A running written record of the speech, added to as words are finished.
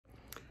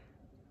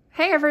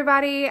Hey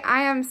everybody,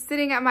 I am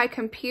sitting at my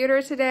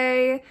computer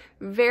today,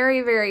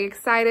 very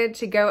excited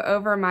to go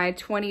over my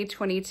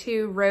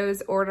 2022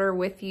 rose order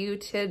with you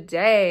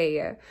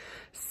today.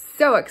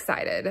 So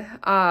excited.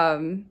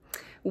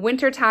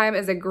 Wintertime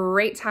is a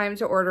great time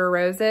to order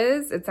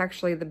roses. It's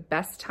actually the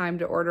best time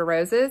to order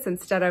roses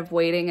instead of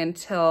waiting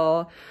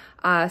until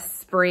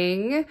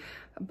spring.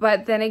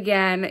 But then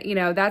again, you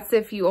know, that's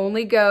if you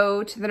only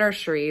go to the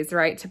nurseries,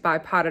 right, to buy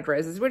potted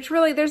roses, which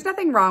really, there's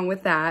nothing wrong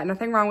with that,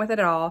 nothing wrong with it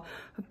at all.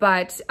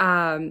 But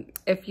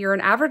if you're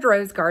an avid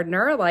rose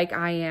gardener like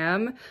I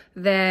am,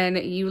 then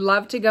you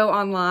love to go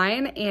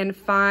online and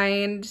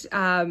find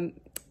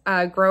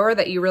a grower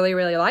that you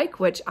really like,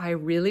 which I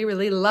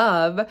really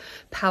love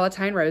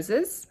Palatine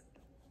Roses.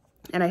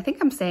 And I think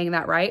I'm saying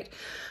that right.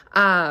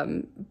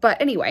 But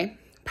anyway,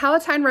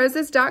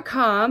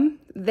 PalatineRoses.com.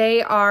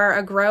 They are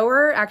a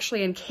grower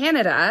actually in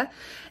Canada,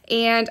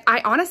 and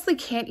I honestly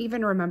can't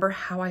even remember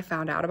how I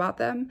found out about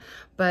them,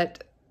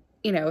 but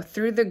you know,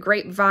 through the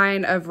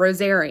grapevine of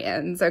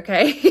rosarians,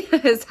 okay,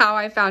 is how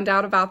I found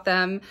out about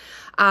them.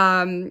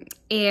 And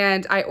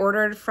I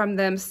ordered from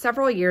them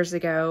several years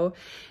ago,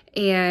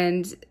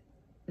 and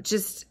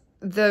just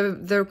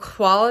the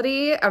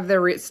quality of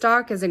their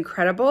rootstock is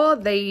incredible.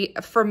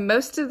 For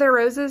most of their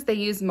roses, they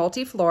use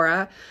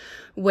multiflora,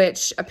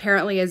 which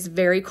apparently is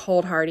very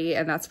cold hardy,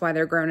 and that's why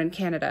they're grown in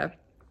Canada.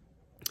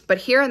 But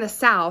here in the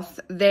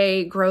South,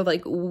 they grow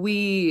like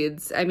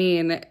weeds. I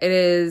mean,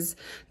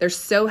 they're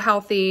so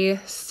healthy,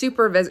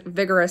 super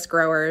vigorous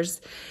growers.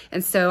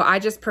 And so I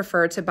just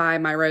prefer to buy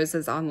my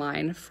roses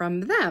online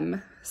from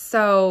them.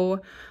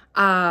 So,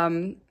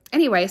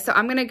 anyway, so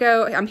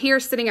I'm here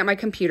sitting at my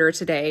computer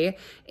today,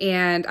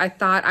 and I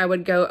thought I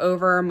would go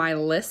over my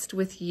list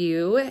with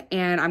you,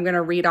 and I'm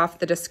gonna read off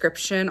the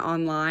description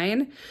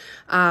online,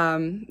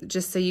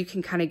 just so you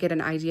can kind of get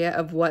an idea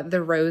of what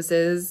the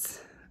roses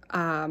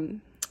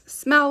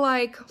smell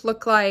like,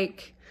 look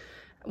like,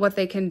 what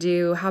they can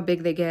do, how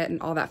big they get,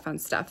 and all that fun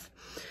stuff.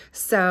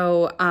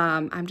 So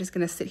I'm just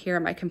gonna sit here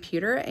at my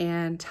computer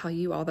and tell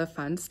you all the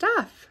fun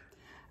stuff.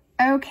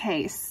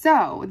 Okay,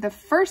 so the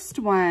first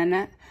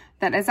one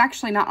that is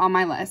actually not on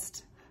my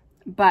list,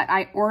 but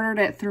I ordered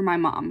it through my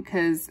mom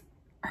because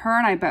her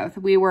and I both,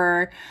 we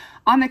were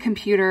on the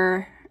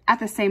computer at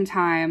the same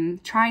time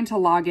trying to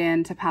log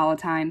in to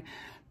Palatine,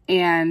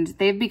 and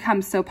they've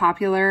become so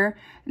popular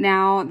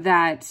now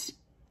that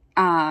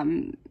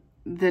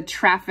the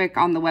traffic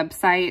on the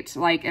website,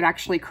 like it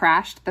actually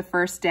crashed the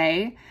first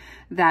day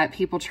that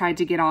people tried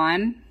to get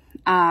on.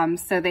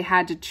 So they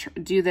had to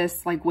do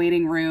this like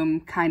waiting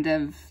room kind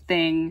of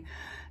thing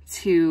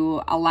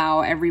to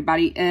allow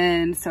everybody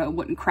in so it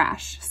wouldn't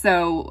crash.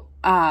 So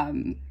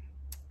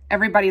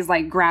everybody's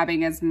like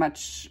grabbing as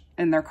much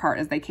in their cart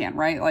as they can,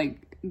 right?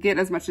 Like get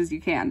as much as you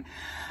can.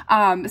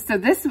 So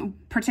this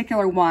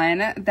particular one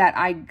that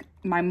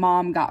my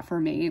mom got for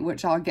me,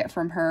 which I'll get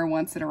from her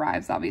once it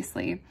arrives,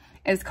 obviously,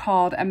 is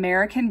called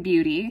American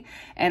Beauty.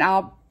 And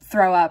I'll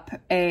throw up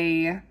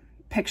a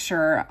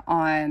picture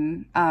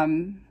on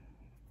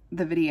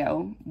the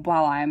video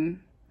while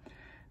I'm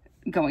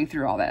going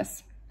through all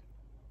this.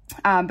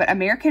 But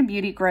American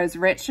Beauty grows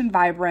rich and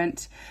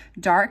vibrant,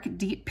 dark,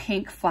 deep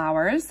pink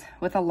flowers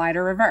with a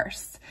lighter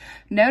reverse.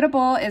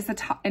 Notable is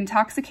the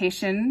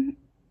intoxicating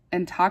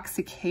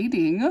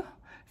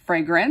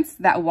fragrance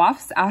that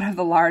wafts out of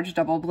the large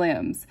double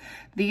blooms.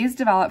 These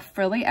develop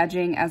frilly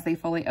edging as they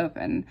fully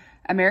open.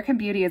 American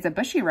Beauty is a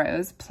bushy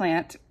rose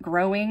plant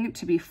growing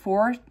to be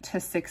 4 to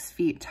 6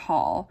 feet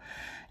tall.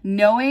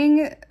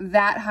 Knowing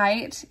that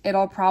height,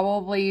 it'll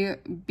probably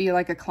be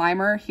like a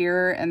climber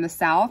here in the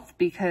South,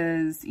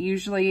 because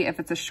usually if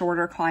it's a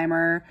shorter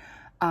climber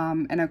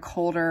in a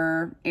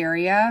colder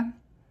area,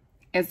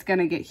 it's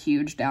gonna get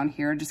huge down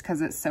here just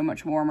because it's so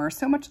much warmer,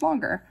 so much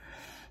longer.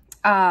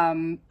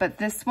 But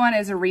this one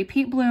is a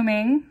repeat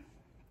blooming.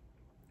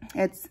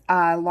 It's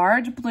a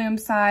large bloom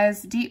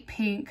size, deep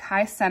pink,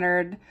 high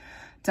centered,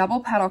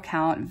 double petal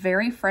count,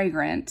 very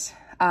fragrant,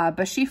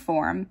 bushy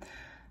form.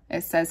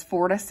 It says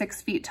 4 to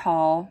 6 feet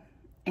tall,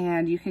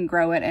 and you can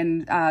grow it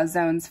in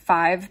zones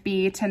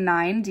 5B to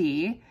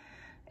 9D,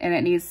 and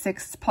it needs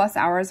 6+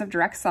 hours of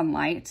direct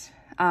sunlight.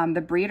 The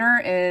breeder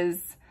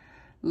is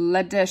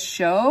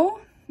Ledeshow,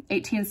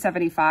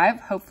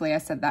 1875. Hopefully I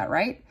said that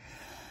right.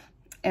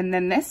 And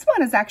then this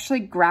one is actually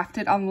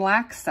grafted on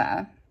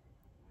Laxa.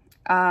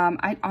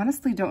 I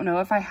honestly don't know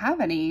if I have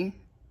any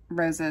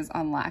roses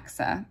on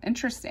Laxa.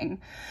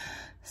 Interesting.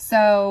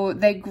 So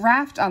they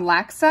graft on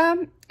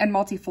Laxa and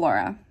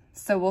multiflora.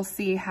 So we'll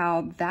see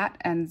how that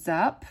ends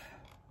up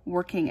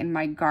working in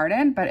my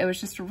garden, but it was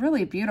just a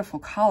really beautiful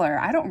color.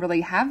 I don't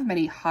really have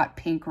many hot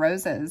pink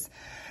roses,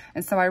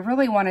 and so I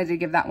really wanted to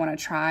give that one a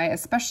try,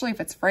 especially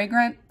if it's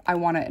fragrant. I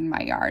want it in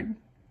my yard.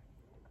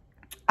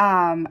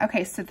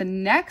 Okay, so the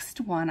next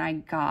one I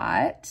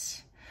got,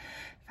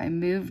 if I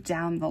move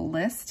down the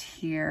list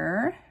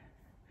here,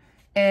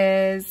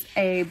 is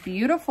a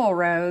beautiful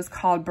rose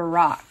called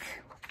Baroque.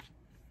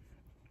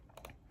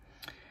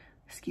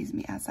 Excuse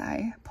me as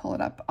I pull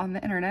it up on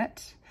the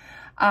internet.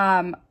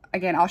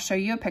 Again, I'll show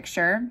you a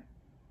picture.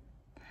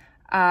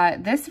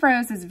 This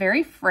rose is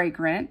very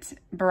fragrant.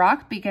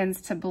 Barak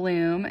begins to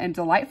bloom in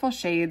delightful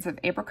shades of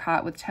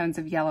apricot with tones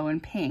of yellow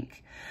and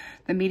pink.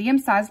 The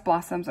medium-sized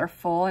blossoms are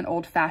full and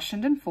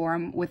old-fashioned in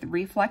form with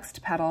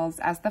reflexed petals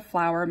as the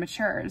flower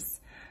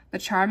matures. The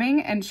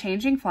charming and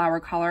changing flower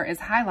color is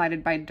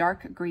highlighted by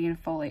dark green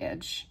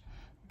foliage.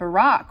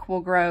 Barak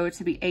will grow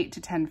to be 8 to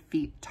 10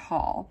 feet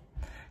tall.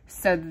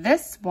 So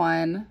this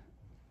one,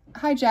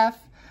 hi Jeff,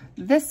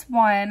 this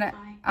one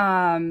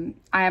I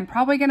am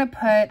probably going to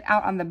put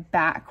out on the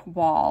back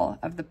wall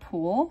of the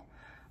pool.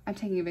 I'm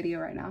taking a video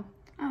right now.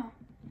 Oh,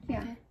 yeah.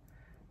 Okay.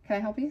 Can I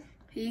help you?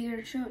 Who are you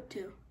going to show it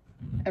to?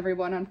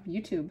 Everyone on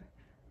YouTube.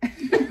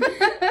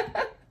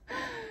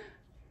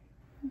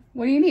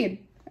 What do you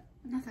need?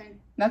 Nothing.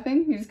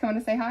 Nothing? You just coming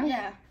to say hi?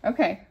 Yeah.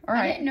 Okay. All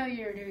right. I didn't know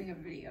you were doing a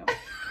video.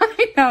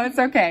 I know. It's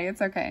okay.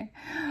 It's okay.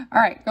 All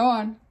right. Go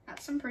on.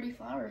 That's some pretty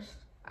flowers.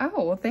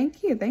 Oh, well,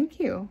 thank you. Thank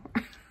you.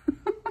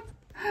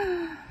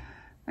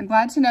 I'm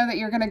glad to know that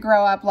you're going to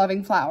grow up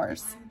loving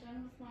flowers. I'm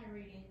done with my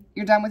reading.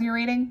 You're done with your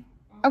reading?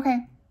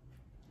 Okay.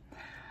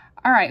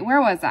 All right. Where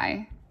was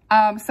I?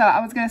 So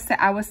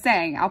I was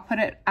saying, I'll put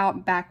it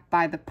out back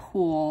by the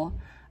pool,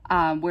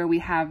 where we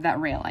have that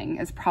railing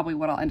is probably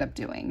what I'll end up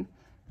doing.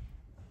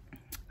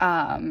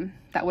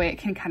 That way it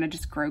can kind of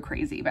just grow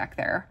crazy back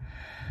there.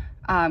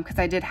 Cause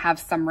I did have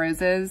some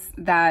roses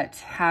that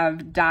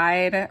have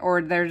died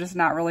or they're just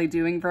not really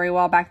doing very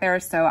well back there.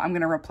 So I'm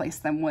going to replace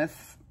them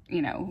with,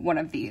 you know, one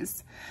of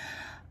these.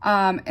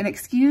 And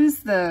excuse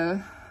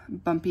the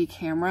bumpy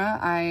camera.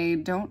 I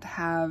don't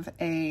have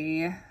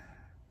a,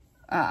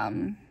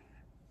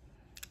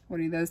 what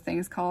are those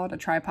things called? A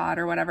tripod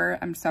or whatever.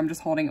 So I'm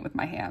just holding it with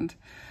my hand.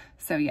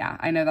 So yeah,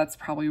 I know that's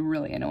probably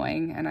really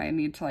annoying and I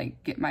need to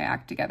like get my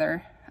act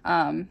together.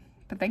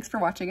 But thanks for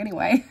watching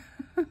anyway.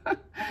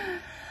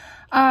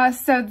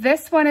 So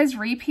this one is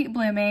repeat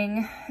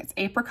blooming. It's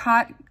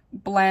apricot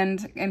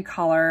blend in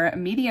color,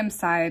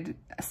 medium-sized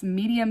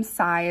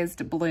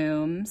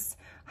blooms,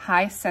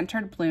 high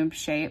centered bloom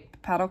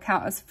shape. Petal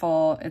count is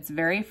full. It's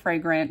very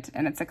fragrant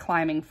and it's a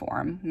climbing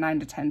form,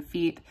 9 to 10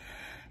 feet.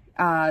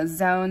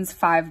 Zones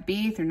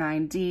 5B through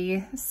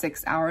 9D,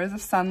 6 hours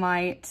of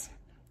sunlight.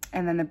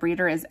 And then the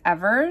breeder is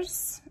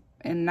Evers.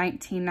 In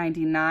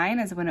 1999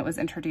 is when it was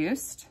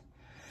introduced.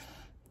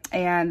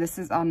 And this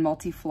is on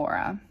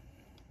Multiflora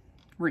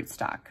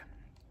rootstock.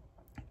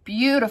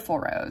 Beautiful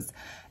rose.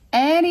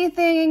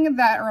 Anything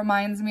that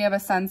reminds me of a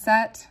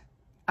sunset,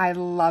 I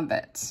love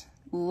it.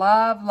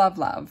 Love, love,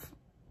 love.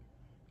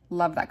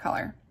 Love that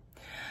color.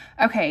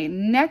 Okay,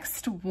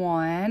 next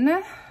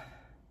one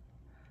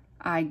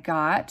I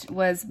got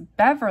was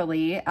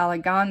Beverly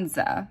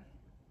Eleganza,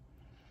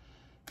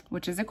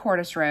 which is a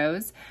Cortis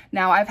rose.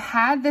 Now I've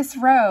had this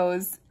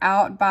rose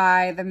out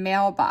by the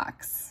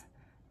mailbox,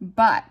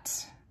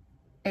 but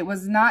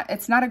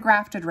it's not a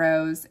grafted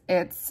rose.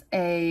 It's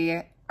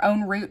an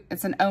own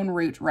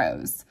root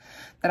rose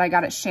that I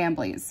got at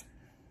Chambly's.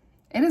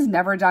 It has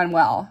never done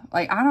well.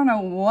 Like, I don't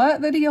know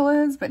what the deal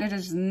is, but it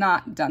has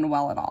not done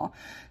well at all.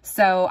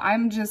 So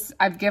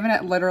I've given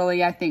it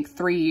literally, I think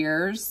 3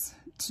 years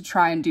to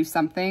try and do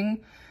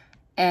something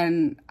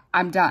and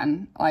I'm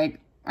done. Like,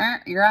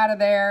 you're out of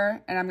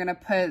there. And I'm going to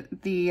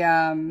put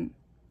the,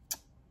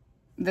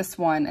 this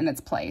one in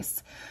its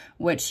place,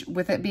 which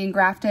with it being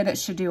grafted, it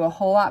should do a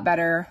whole lot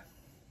better.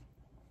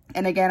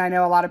 And again, I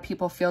know a lot of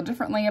people feel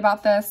differently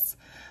about this.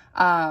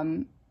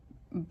 But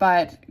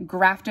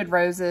grafted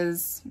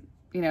roses,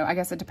 you know, I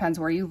guess it depends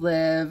where you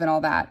live and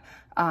all that.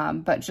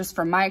 But just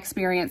from my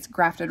experience,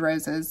 grafted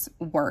roses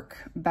work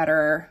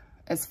better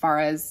as far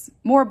as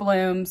more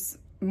blooms,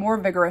 more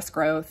vigorous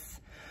growth,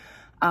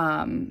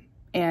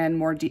 and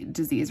more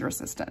disease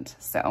resistant.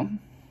 So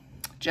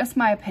just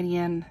my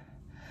opinion.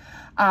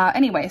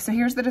 Anyway, so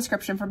here's the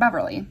description for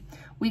Beverly.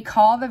 We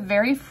call the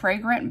very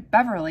fragrant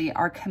Beverly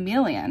our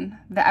chameleon.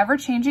 The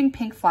ever-changing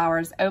pink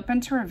flowers open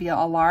to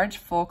reveal a large,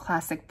 full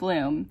classic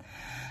bloom.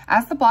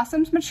 As the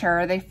blossoms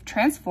mature, they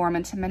transform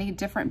into many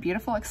different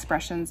beautiful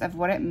expressions of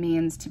what it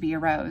means to be a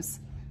rose.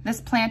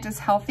 This plant is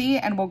healthy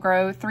and will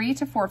grow 3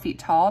 to 4 feet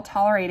tall,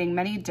 tolerating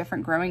many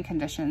different growing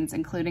conditions,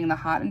 including the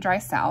hot and dry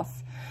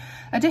south.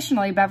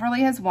 Additionally,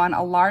 Beverly has won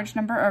a large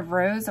number of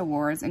rose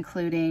awards,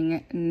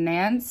 including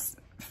Nance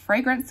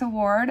Fragrance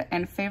Award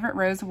and Favorite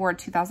Rose Award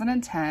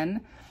 2010,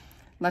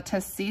 La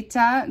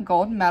Tacita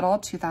Gold Medal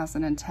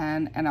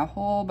 2010, and a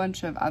whole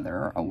bunch of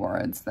other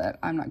awards that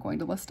I'm not going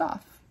to list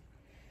off.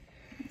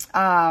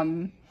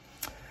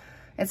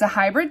 It's a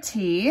hybrid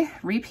tea,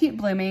 repeat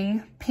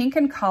blooming, pink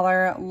in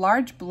color,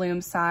 large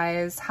bloom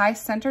size, high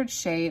centered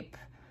shape,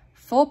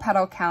 full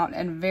petal count,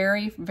 and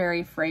very,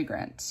 very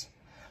fragrant.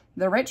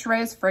 The rich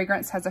rose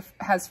fragrance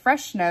has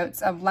fresh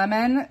notes of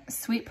lemon,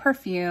 sweet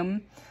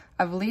perfume,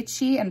 of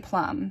lychee and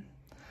plum.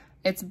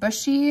 Its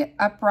bushy,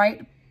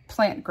 upright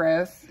plant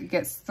growth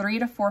gets 3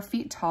 to 4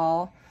 feet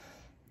tall,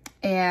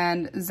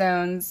 and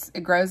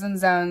it grows in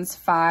zones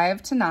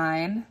 5 to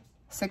 9,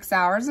 6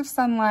 hours of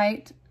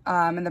sunlight,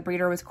 and the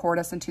breeder was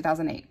Cortis in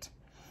 2008.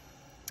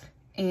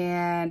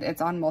 And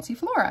it's on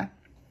Multiflora.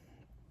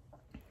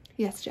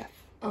 Yes, Jeff.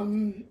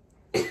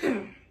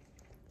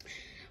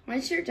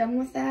 Once you're done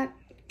with that,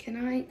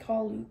 can I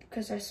call Luke?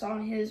 Because I saw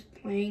his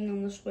playing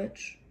on the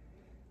Switch.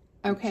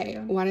 Okay,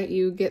 why don't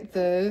you get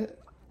the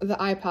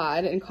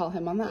iPod and call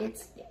him on that?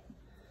 It's dead.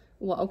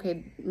 Well,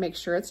 okay, make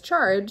sure it's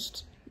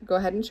charged. Go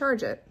ahead and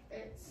charge it.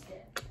 It's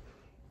dead.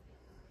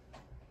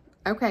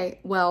 Okay,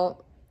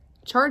 well,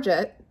 charge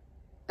it,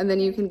 and then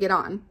you can get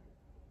on.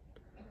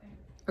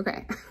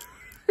 Okay.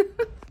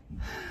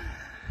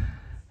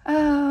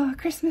 Oh,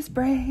 Christmas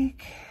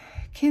break.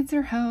 Kids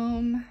are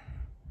home.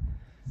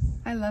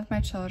 I love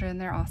my children.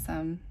 They're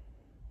awesome.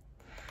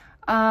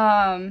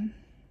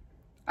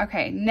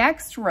 Okay,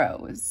 next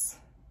rose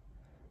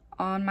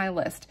on my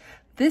list.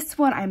 This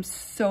one I'm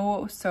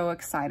so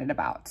excited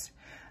about.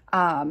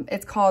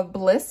 It's called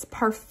Bliss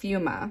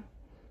Parfuma.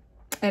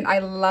 And I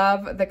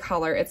love the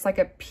color. It's like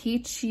a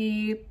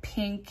peachy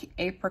pink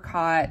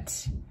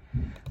apricot.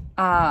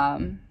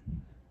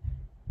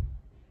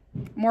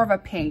 More of a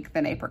pink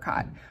than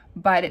apricot,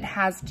 but it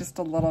has just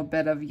a little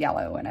bit of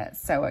yellow in it,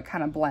 so it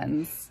kind of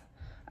blends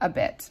a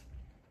bit.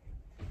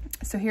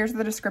 So here's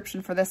the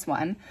description for this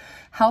one.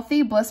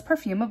 Healthy Bliss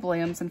Parfuma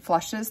blooms and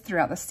flushes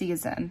throughout the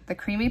season. The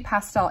creamy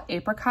pastel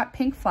apricot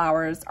pink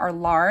flowers are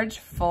large,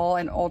 full,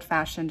 and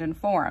old-fashioned in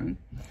form.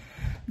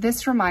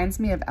 This reminds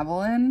me of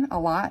Evelyn a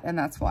lot, and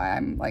that's why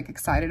I'm like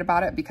excited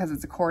about it, because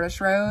it's a Cornish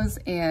rose,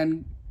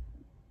 and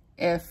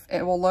if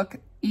it will look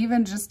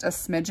even just a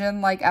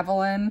smidgen like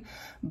Evelyn,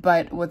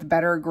 but with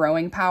better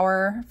growing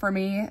power for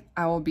me,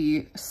 I will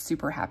be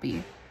super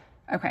happy.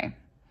 Okay.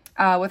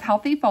 With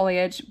healthy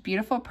foliage,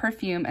 beautiful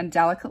perfume, and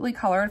delicately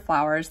colored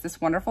flowers,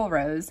 this wonderful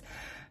rose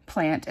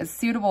plant is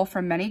suitable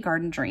for many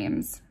garden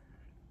dreams.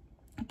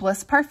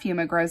 Bliss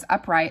Parfuma grows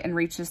upright and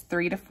reaches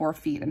 3 to 4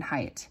 feet in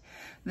height.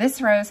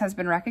 This rose has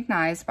been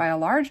recognized by a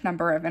large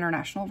number of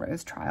international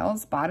rose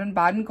trials,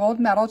 Baden-Baden Gold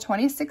Medal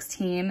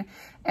 2016,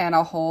 and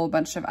a whole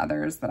bunch of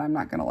others that I'm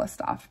not going to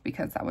list off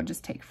because that would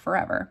just take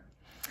forever.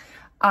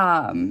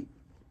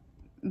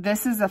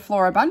 This is a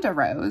Floribunda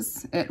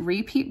rose. It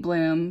repeat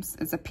blooms.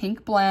 It's a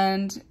pink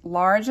blend,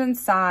 large in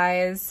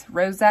size,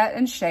 rosette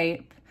in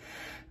shape,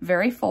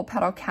 very full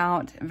petal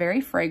count,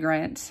 very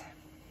fragrant.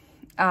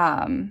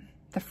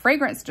 The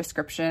fragrance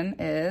description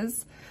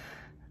is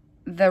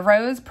the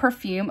rose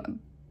perfume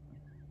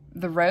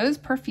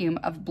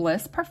of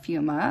Bliss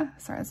Parfuma,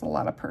 sorry, there's a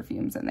lot of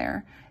perfumes in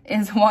there,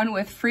 is one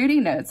with fruity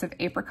notes of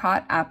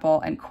apricot,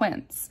 apple, and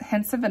quince.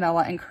 Hints of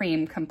vanilla and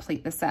cream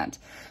complete the scent.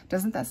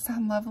 Doesn't that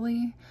sound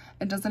lovely?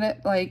 And doesn't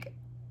it, like,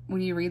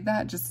 when you read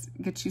that, just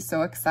get you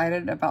so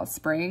excited about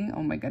spring?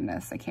 Oh my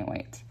goodness, I can't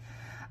wait.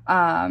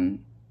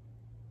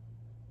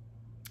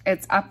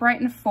 It's upright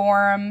in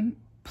form,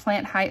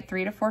 plant height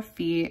 3 to 4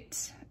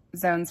 feet,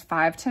 zones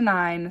 5 to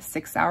 9,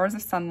 6 hours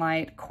of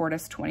sunlight,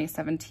 Cortis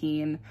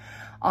 2017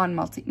 on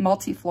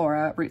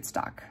Multiflora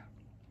rootstock.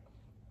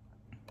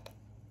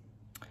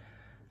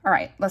 All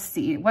right, let's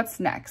see what's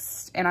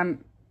next.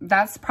 And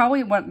that's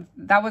probably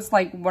that was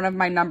like one of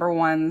my number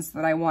ones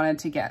that I wanted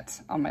to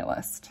get on my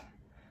list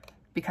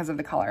because of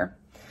the color.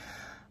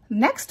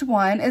 Next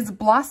one is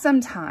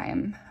Blossom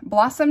Time.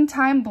 Blossom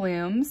Time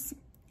blooms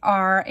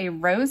are a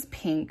rose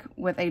pink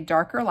with a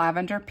darker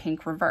lavender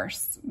pink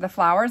reverse. The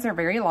flowers are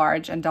very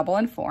large and double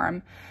in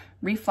form,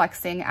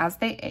 reflexing as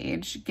they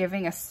age,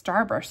 giving a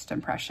starburst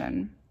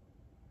impression.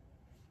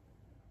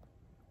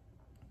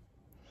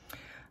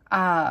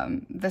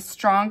 The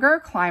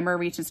stronger climber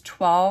reaches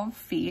 12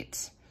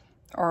 feet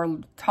or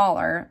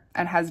taller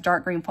and has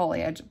dark green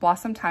foliage.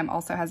 Blossom Time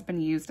also has been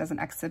used as an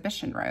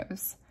exhibition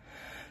rose.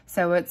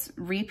 So it's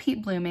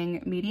repeat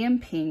blooming, medium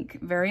pink,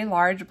 very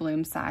large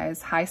bloom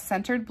size, high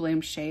centered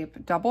bloom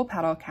shape, double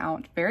petal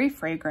count, very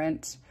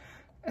fragrant.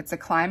 It's a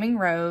climbing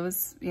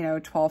rose,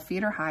 12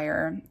 feet or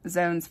higher,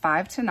 zones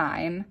 5 to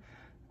 9,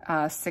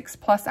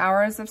 6+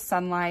 hours of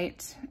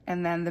sunlight.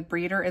 And then the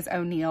breeder is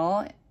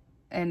O'Neill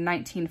in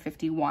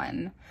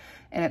 1951,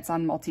 and it's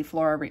on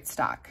Multiflora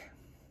rootstock.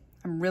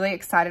 I'm really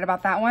excited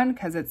about that one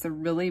because it's a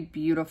really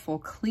beautiful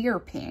clear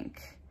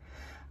pink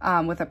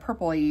with a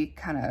purpley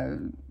kind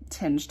of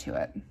tinge to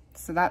it.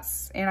 So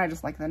that's, and I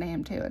just like the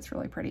name too. It's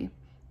really pretty.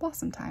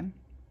 Blossom Time.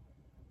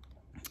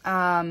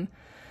 All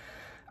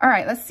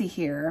right, let's see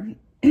here.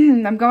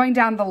 I'm going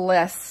down the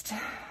list.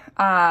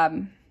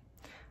 I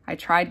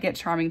tried Get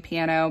Charming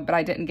Piano, but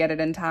I didn't get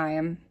it in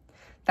time.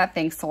 That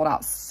thing sold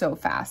out so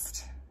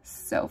fast.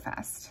 So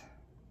fast.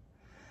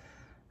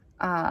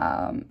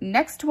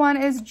 Next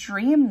one is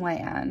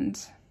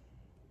Dreamland.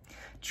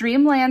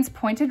 Dreamland's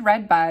pointed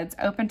red buds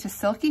open to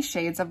silky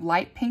shades of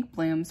light pink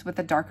blooms with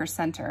a darker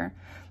center.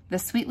 The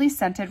sweetly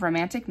scented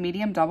romantic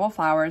medium double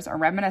flowers are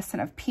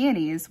reminiscent of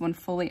peonies when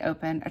fully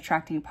open,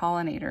 attracting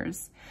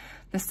pollinators.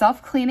 The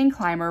self-cleaning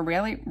climber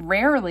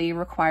rarely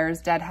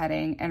requires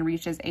deadheading and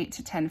reaches 8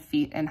 to 10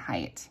 feet in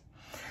height.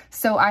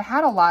 So I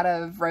had a lot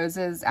of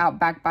roses out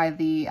back by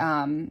the,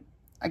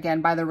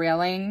 again, by the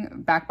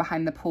railing, back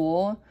behind the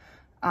pool.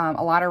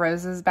 A lot of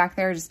roses back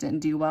there just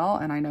didn't do well,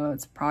 and I know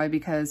it's probably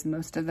because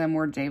most of them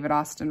were David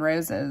Austin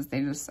roses.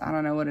 They just, I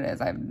don't know what it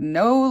is. I have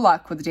no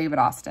luck with David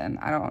Austin.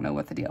 I don't know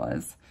what the deal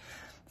is.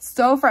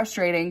 So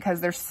frustrating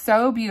because they're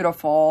so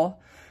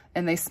beautiful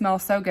and they smell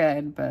so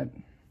good, but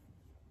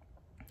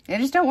they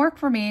just don't work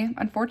for me,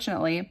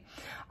 unfortunately.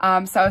 So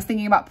I was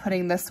thinking about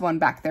putting this one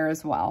back there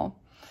as well.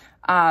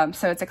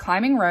 So it's a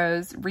climbing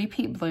rose,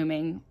 repeat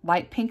blooming,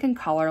 light pink in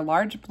color,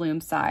 large bloom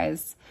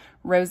size,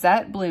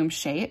 rosette bloom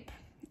shape,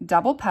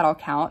 double petal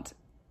count,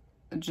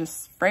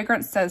 just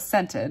fragrance says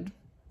scented.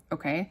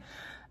 Okay.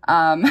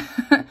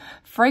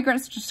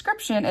 Fragrance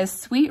description is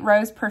sweet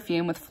rose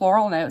perfume with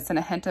floral notes and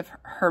a hint of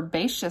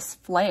herbaceous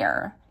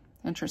flair.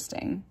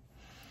 Interesting.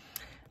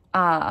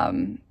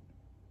 Plant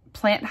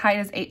height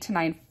is 8 to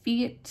 9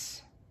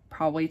 feet,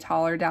 probably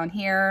taller down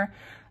here.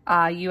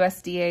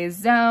 USDA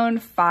zone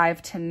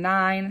 5 to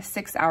 9,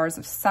 6 hours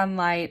of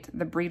sunlight.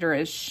 The breeder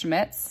is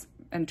Schmitz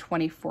in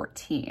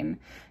 2014,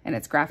 and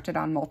it's grafted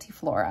on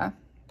Multiflora.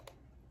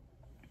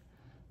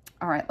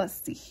 All right,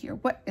 let's see here.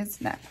 What is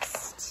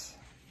next?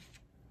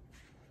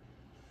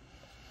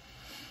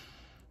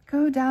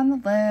 Go down the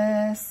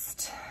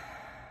list.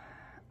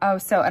 Oh,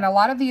 so, and a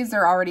lot of these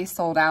are already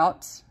sold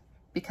out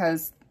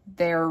because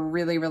they're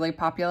really, really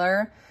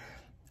popular.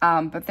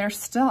 But there's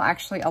still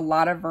actually a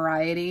lot of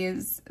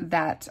varieties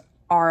that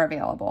are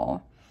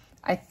available.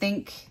 I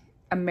think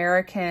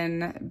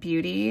American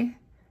Beauty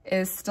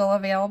is still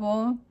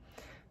available,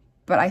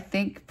 but I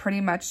think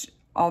pretty much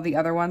all the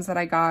other ones that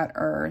I got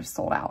are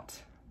sold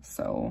out.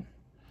 So,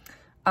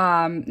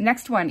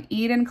 next one,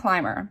 Eden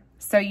Climber.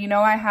 So, you know,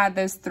 I had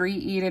those 3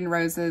 Eden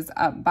roses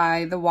up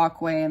by the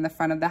walkway in the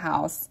front of the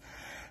house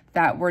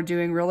that were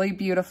doing really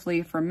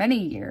beautifully for many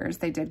years.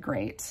 They did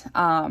great.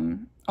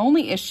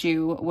 Only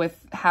issue with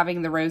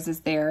having the roses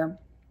there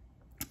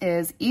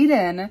is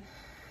Eden,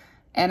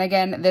 and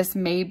again, this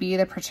may be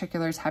the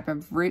particular type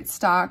of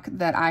rootstock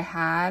that I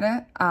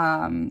had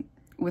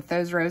with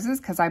those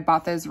roses, because I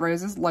bought those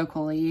roses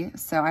locally,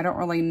 so I don't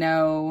really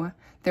know.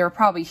 They were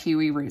probably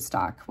Huey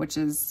rootstock, which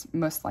is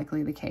most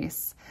likely the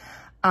case.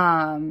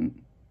 But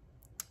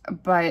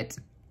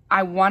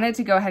I wanted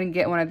to go ahead and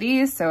get one of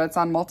these, so it's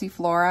on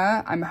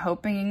Multiflora. I'm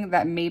hoping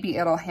that maybe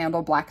it'll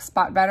handle black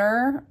spot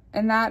better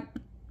in that,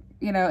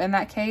 you know, in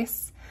that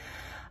case.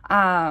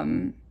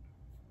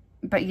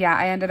 But yeah,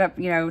 I ended up,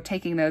 you know,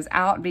 taking those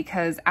out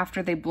because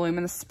after they bloom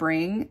in the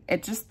spring,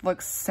 it just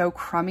looks so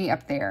crummy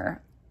up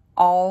there.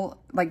 All,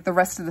 like, the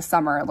rest of the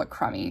summer it looked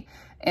crummy.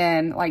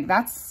 And like,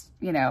 that's,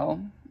 you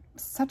know,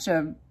 such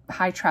a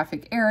high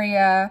traffic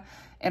area.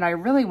 And I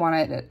really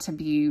wanted it to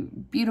be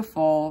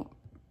beautiful,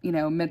 you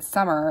know,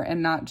 midsummer,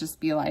 and not just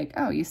be like,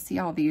 oh, you see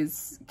all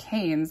these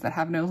canes that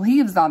have no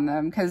leaves on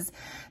them, because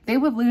they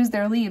would lose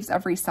their leaves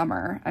every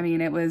summer. I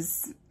mean, it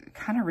was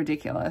kind of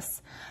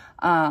ridiculous.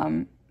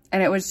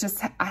 And it was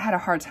just, I had a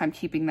hard time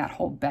keeping that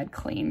whole bed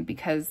clean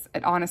because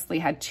it honestly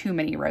had too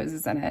many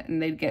roses in it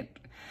and they'd get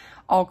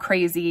all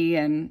crazy.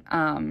 And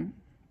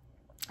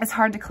it's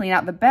hard to clean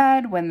out the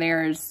bed when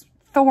there's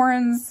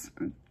thorns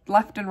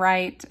left and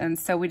right. And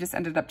so we just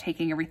ended up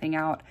taking everything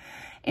out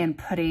and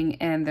putting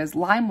in those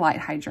limelight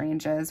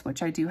hydrangeas,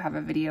 which I do have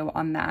a video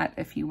on that.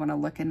 If you want to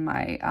look in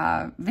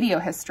my video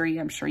history,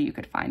 I'm sure you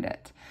could find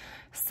it.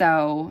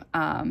 So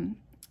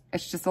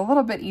it's just a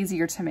little bit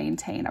easier to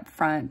maintain up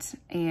front.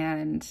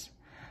 And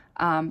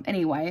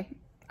anyway,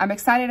 I'm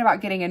excited about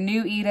getting a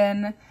new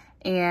Eden,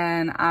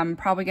 and I'm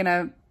probably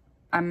gonna,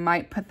 I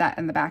might put that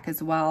in the back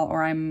as well,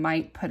 or I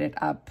might put it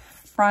up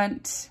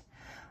front.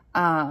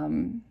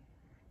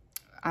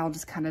 I'll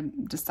just kind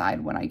of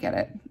decide when I get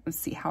it and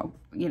see how,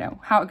 you know,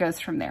 how it goes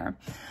from there.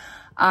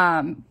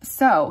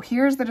 So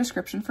here's the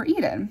description for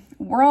Eden.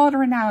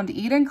 World-renowned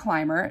Eden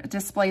Climber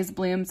displays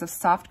blooms of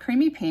soft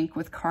creamy pink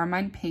with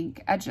carmine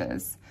pink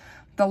edges.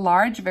 The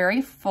large,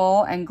 very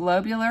full and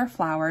globular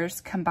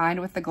flowers combined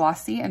with the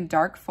glossy and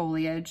dark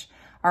foliage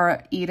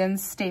are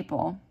Eden's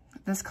staple.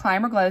 This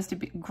climber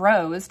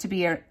grows to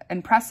be an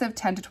impressive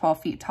 10 to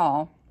 12 feet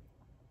tall.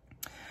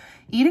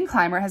 Eden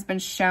Climber has been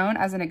shown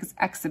as an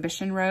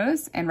exhibition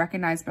rose and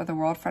recognized by the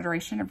World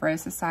Federation of Rose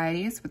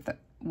Societies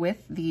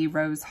with the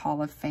Rose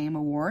Hall of Fame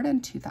Award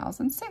in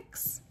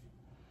 2006.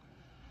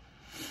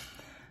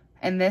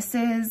 And this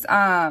is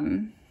a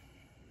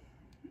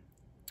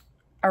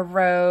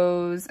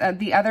rose.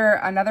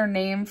 Another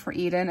name for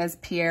Eden is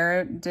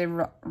Pierre de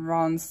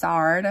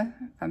Ronsard,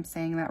 if I'm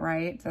saying that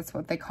right. That's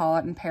what they call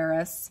it in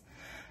Paris.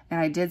 And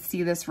I did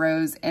see this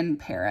rose in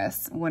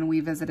Paris when we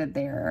visited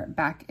there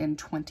back in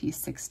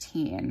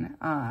 2016.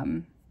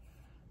 God,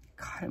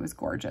 it was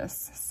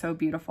gorgeous. So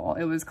beautiful.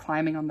 It was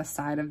climbing on the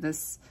side of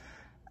this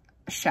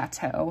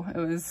chateau. It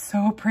was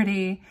so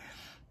pretty.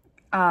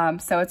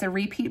 So it's a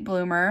repeat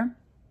bloomer.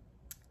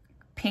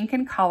 Pink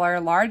in color,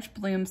 large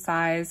bloom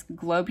size,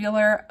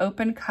 globular,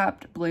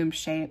 open-cupped bloom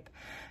shape,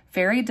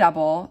 very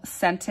double,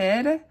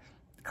 scented,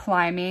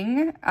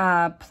 climbing.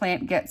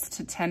 Plant gets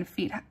to 10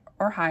 feet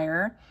or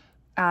higher.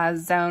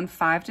 Zone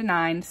 5 to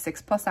 9,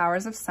 6+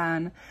 hours of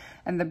sun,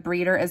 and the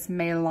breeder is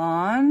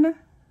Melon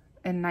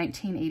in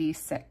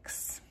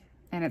 1986,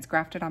 and it's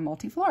grafted on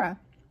Multiflora.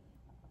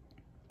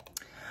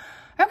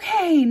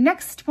 Okay,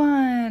 next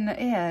one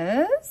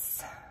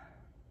is,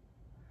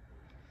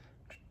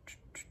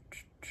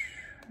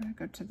 I'm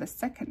gonna go to the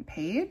second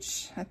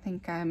page. I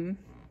think I'm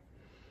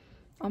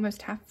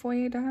almost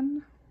halfway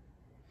done.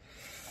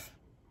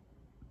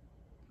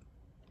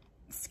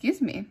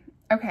 Excuse me.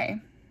 Okay.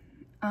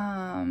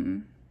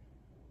 I'm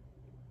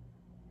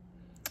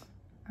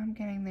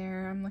getting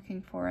there. I'm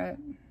looking for it.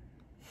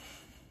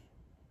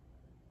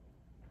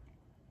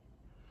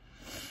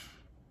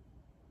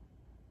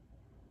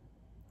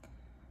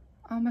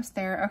 Almost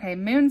there. Okay,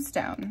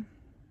 Moonstone.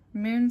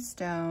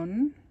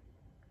 Moonstone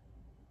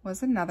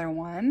was another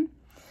one.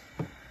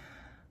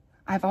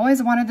 I've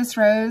always wanted this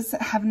rose,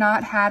 have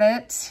not had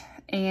it,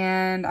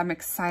 and I'm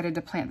excited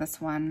to plant this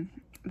one.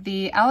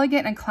 The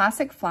elegant and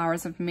classic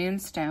flowers of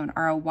Moonstone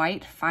are a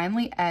white,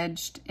 finely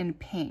edged in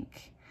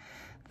pink.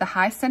 The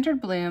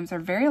high-centered blooms are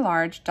very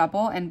large,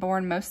 double, and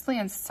borne mostly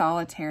in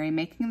solitary,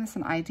 making this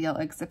an ideal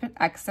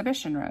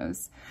exhibition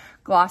rose.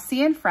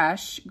 Glossy and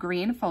fresh,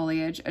 green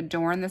foliage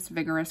adorn this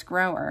vigorous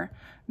grower.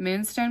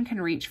 Moonstone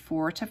can reach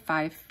 4 to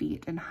 5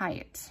 feet in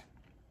height.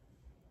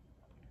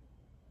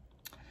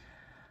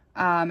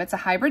 It's a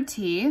hybrid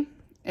tea.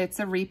 It's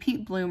a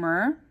repeat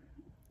bloomer.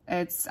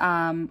 It's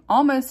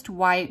almost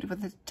white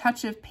with a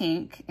touch of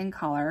pink in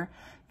color.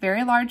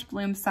 Very large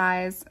bloom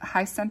size,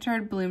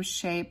 high-centered bloom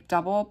shape,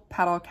 double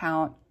petal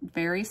count,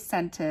 very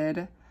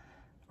scented,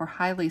 or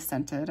highly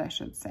scented, I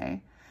should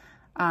say.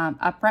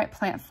 Upright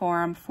plant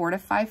form, 4 to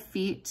 5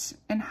 feet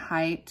in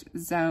height,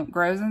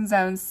 grows in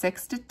zones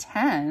 6 to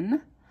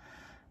 10.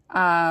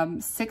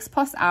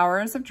 6+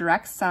 hours of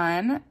direct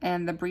sun,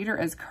 and the breeder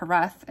is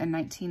Carruth in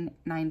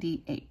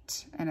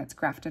 1998, and it's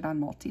grafted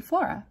on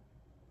Multiflora.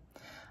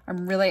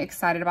 I'm really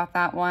excited about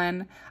that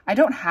one. I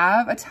don't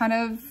have a ton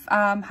of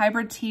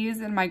hybrid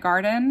teas in my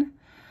garden,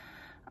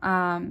 so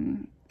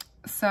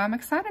I'm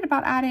excited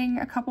about adding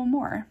a couple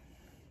more.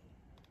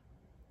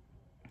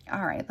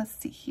 All right, let's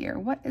see here.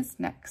 What is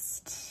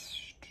next?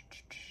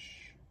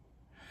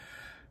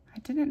 I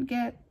didn't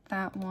get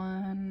that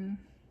one.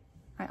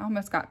 I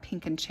almost got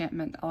Pink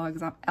Enchantment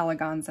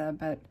Eleganza,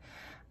 but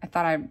I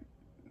thought I'd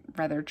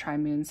rather try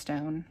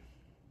Moonstone.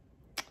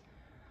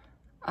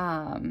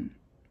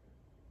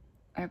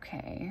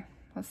 Okay,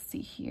 let's see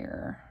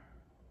here.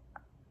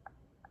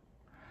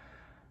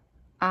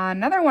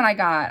 Another one I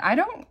got. I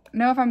don't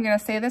know if I'm going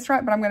to say this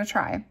right, but I'm going to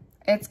try.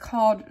 It's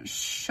called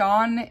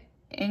Sean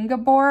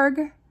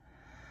Ingeborg.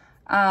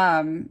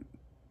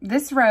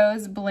 This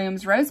rose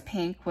blooms rose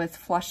pink with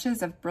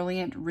flushes of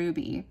brilliant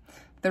ruby.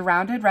 The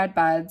rounded red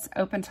buds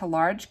open to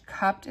large,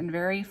 cupped, and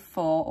very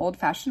full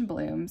old-fashioned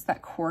blooms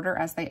that quarter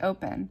as they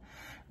open.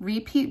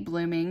 Repeat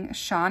blooming,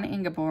 Sean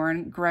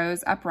Ingeborg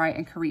grows upright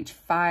and can reach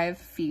 5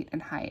 feet in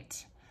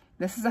height.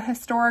 This is a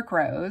historic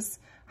rose,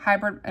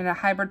 a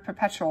hybrid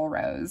perpetual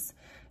rose.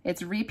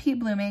 It's repeat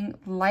blooming,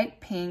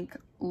 light pink,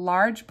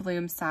 large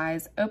bloom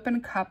size,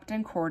 open, cupped,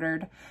 and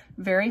quartered,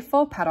 very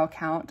full petal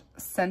count,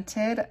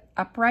 scented,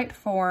 upright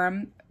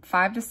form,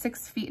 5 to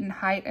 6 feet in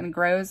height, and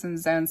grows in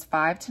zones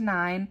 5 to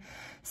 9.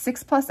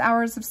 6+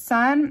 hours of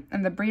sun,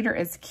 and the breeder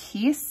is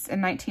Keese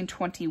in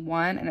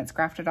 1921, and it's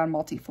grafted on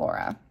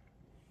Multiflora.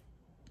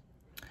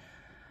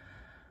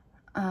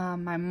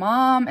 My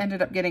mom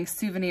ended up getting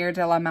Souvenir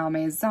de la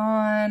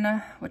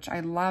Malmaison, which I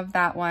love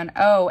that one.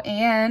 Oh,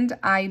 and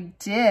I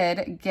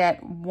did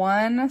get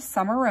one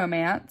Summer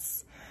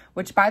Romance,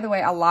 which, by the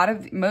way,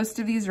 most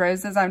of these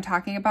roses I'm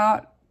talking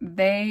about,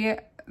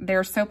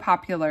 they're so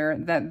popular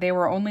that they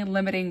were only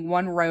limiting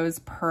 1 rose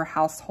per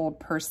household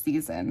per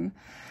season.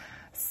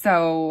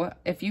 So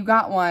if you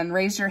got one,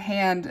 raise your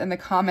hand in the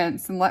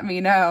comments and let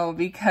me know,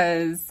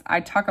 because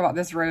I talk about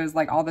this rose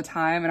like all the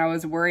time, and I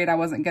was worried I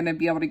wasn't going to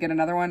be able to get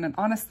another one. And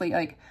honestly,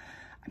 like,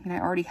 I mean, I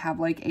already have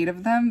like 8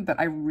 of them, but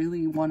I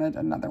really wanted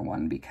another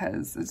one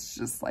because it's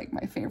just like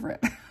my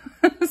favorite.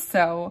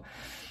 So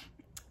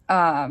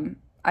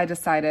I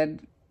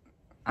decided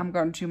I'm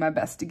going to do my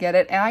best to get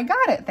it, and I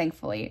got it,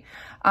 thankfully.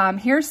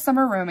 Here's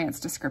Summer Romance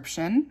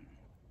description.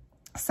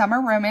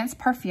 Summer Romance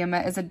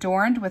Parfuma is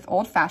adorned with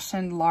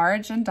old-fashioned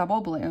large and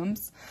double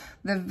blooms.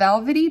 The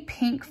velvety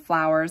pink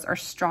flowers are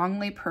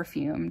strongly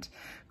perfumed.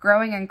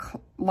 Growing in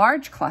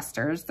large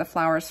clusters, the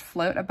flowers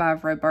float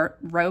above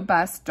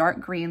robust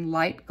dark green,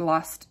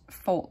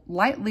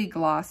 lightly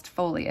glossed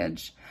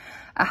foliage.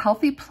 A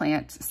healthy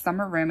plant,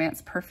 Summer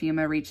Romance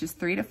Parfuma reaches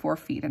 3 to 4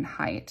 feet in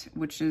height,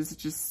 which is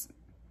just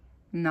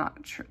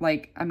not true.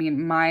 Like, I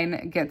mean,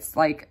 mine gets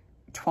like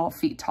 12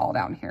 feet tall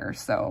down here,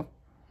 so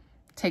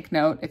take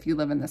note if you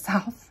live in the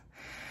South.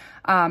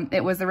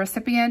 It was the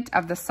recipient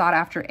of the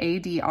sought-after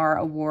ADR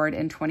Award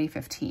in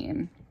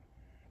 2015.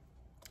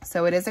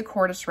 So it is a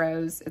Cordish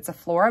rose. It's a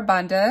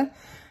Floribunda.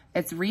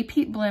 It's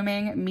repeat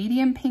blooming,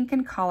 medium pink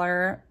in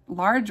color,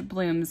 large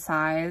bloom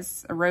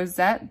size, a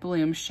rosette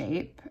bloom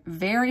shape,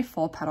 very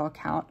full petal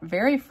count,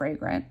 very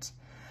fragrant.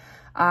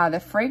 The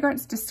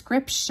fragrance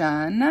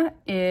description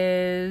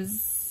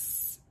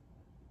is,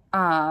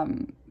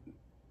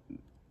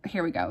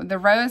 here we go. The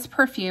rose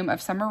perfume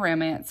of Summer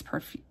Romance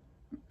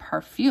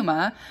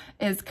Parfuma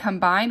is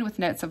combined with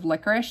notes of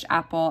licorice,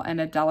 apple,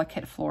 and a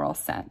delicate floral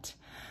scent.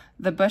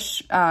 The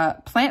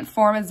plant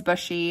form is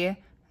bushy.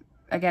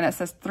 again, it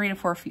says 3 to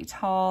 4 feet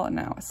tall.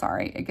 No,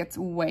 sorry, it gets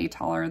way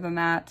taller than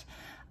that.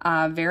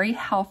 Very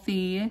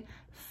healthy,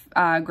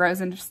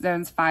 grows in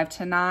zones 5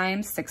 to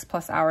 9,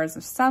 6+ hours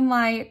of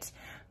sunlight.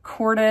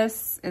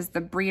 Cordis is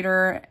the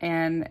breeder,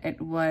 and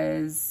it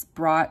was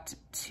brought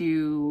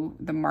to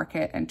the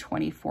market in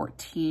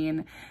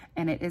 2014,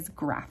 and it is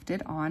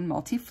grafted on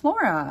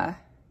Multiflora.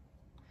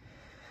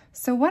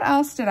 So what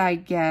else did I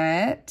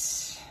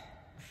get?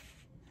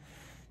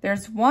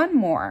 There's one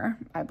more,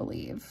 I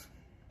believe.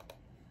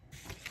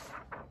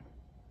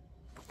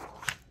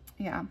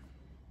 Yeah.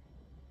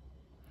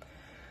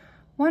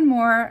 One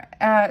more.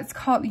 It's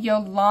called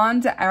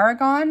Yolande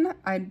Aragon.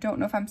 I don't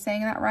know if I'm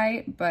saying that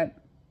right, but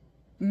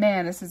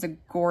man, this is a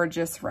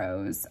gorgeous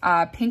rose.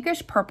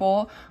 Pinkish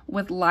purple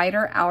with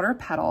lighter outer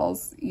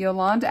petals.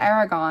 Yolande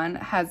Aragon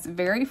has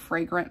very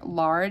fragrant,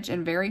 large,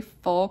 and very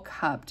full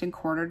cupped and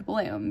quartered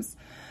blooms.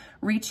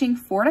 Reaching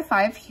 4 to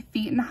 5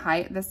 feet in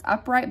height, this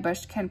upright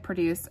bush can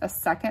produce a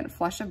second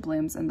flush of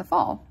blooms in the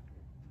fall.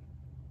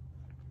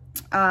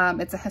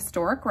 It's a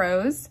historic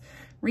rose,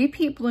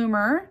 repeat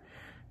bloomer,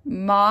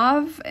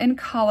 mauve in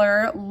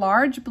color,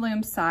 large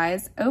bloom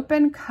size,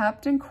 open,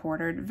 cupped, and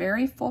quartered,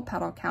 very full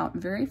petal count,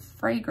 very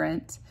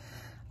fragrant,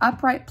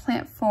 upright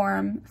plant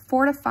form,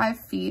 4 to 5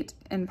 feet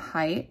in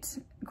height,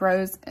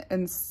 grows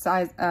in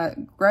size,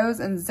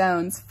 grows in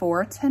zones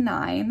 4 to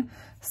 9,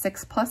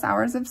 6+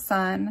 hours of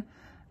sun,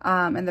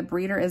 and the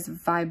breeder is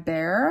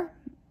Vibert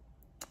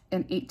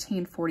in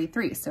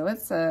 1843. So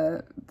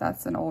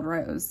that's an old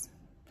rose.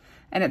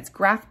 And it's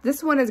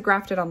this one is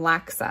grafted on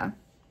Laxa.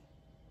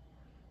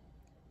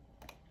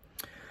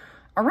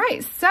 All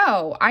right,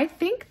 so I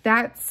think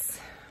that's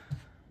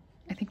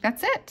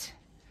it.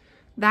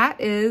 That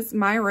is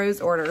my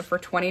rose order for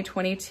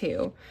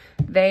 2022.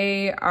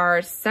 They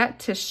are set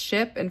to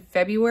ship in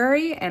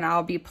February, and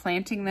I'll be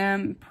planting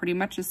them pretty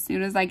much as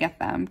soon as I get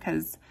them,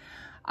 because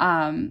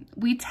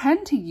we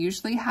tend to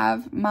usually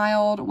have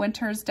mild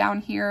winters down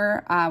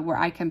here where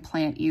I can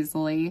plant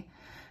easily.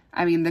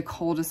 I mean, the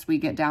coldest we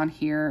get down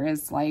here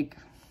is like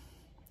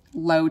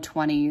low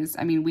 20s.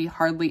 I mean, we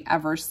hardly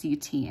ever see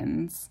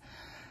teens.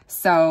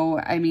 So,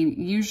 I mean,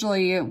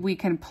 usually we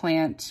can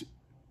plant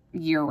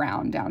year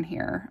round down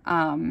here.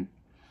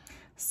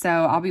 So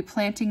I'll be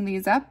planting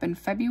these up in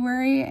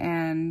February,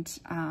 and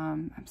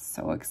I'm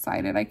so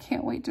excited. I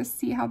can't wait to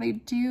see how they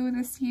do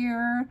this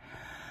year.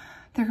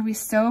 They're gonna be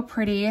so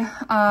pretty.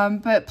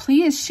 But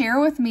please share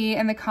with me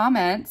in the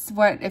comments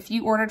if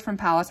you ordered from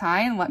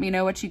Palatine. Let me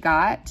know what you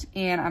got.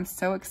 And I'm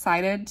so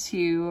excited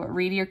to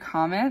read your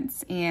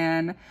comments.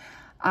 And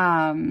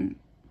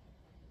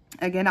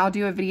again, I'll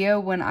do a video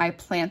when I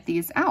plant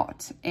these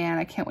out, and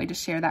I can't wait to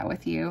share that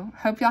with you.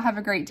 Hope y'all have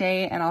a great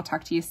day, and I'll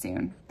talk to you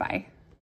soon. Bye.